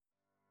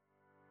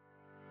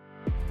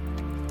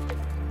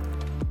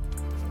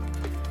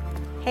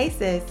Hey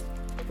sis,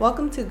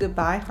 welcome to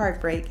Goodbye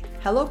Heartbreak,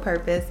 Hello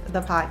Purpose,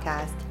 the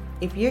podcast.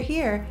 If you're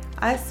here,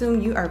 I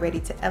assume you are ready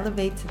to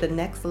elevate to the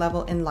next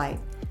level in life.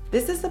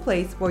 This is the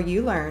place where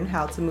you learn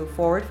how to move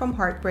forward from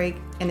heartbreak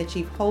and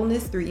achieve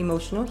wholeness through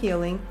emotional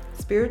healing,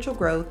 spiritual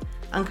growth,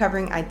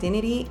 uncovering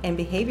identity and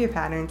behavior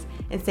patterns,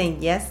 and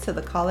saying yes to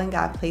the calling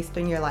God placed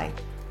in your life.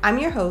 I'm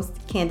your host,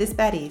 Candace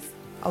Betties,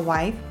 a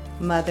wife,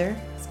 mother,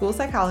 school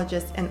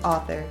psychologist, and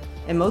author,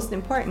 and most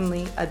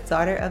importantly, a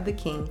daughter of the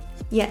King.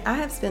 Yet I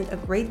have spent a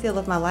great deal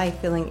of my life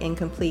feeling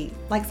incomplete,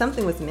 like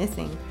something was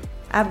missing.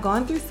 I've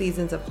gone through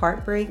seasons of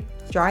heartbreak,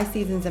 dry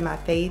seasons in my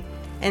faith,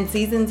 and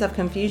seasons of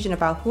confusion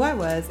about who I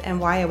was and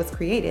why I was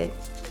created.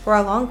 For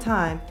a long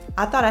time,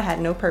 I thought I had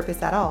no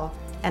purpose at all,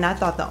 and I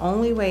thought the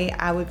only way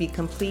I would be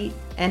complete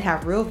and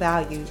have real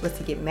value was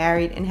to get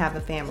married and have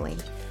a family.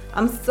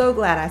 I'm so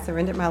glad I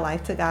surrendered my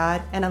life to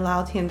God and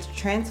allowed Him to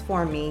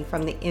transform me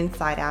from the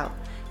inside out.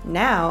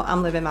 Now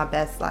I'm living my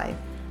best life.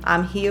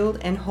 I'm healed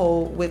and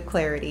whole with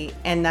clarity,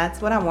 and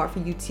that's what I want for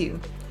you too.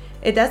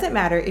 It doesn't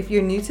matter if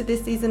you're new to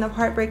this season of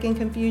heartbreak and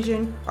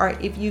confusion or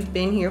if you've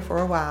been here for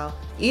a while.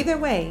 Either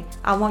way,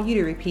 I want you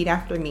to repeat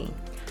after me.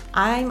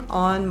 I'm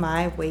on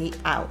my way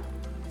out.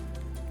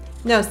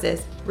 No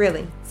sis,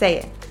 really, say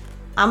it.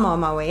 I'm on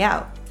my way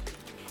out.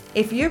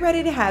 If you're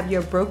ready to have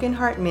your broken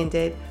heart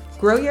mended,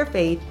 grow your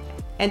faith,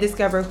 and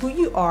discover who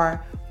you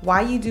are,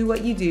 why you do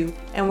what you do,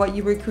 and what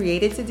you were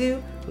created to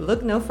do,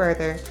 look no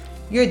further.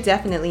 You're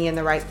definitely in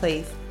the right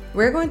place.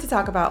 We're going to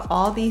talk about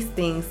all these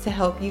things to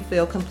help you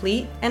feel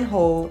complete and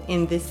whole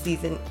in this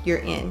season you're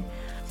in.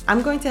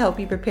 I'm going to help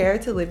you prepare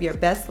to live your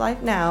best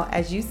life now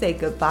as you say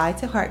goodbye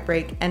to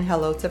heartbreak and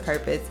hello to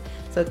purpose.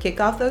 So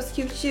kick off those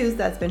cute shoes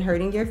that's been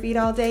hurting your feet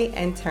all day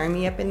and turn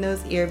me up in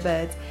those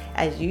earbuds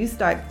as you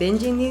start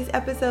binging these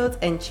episodes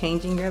and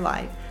changing your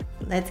life.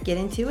 Let's get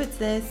into it,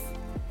 sis.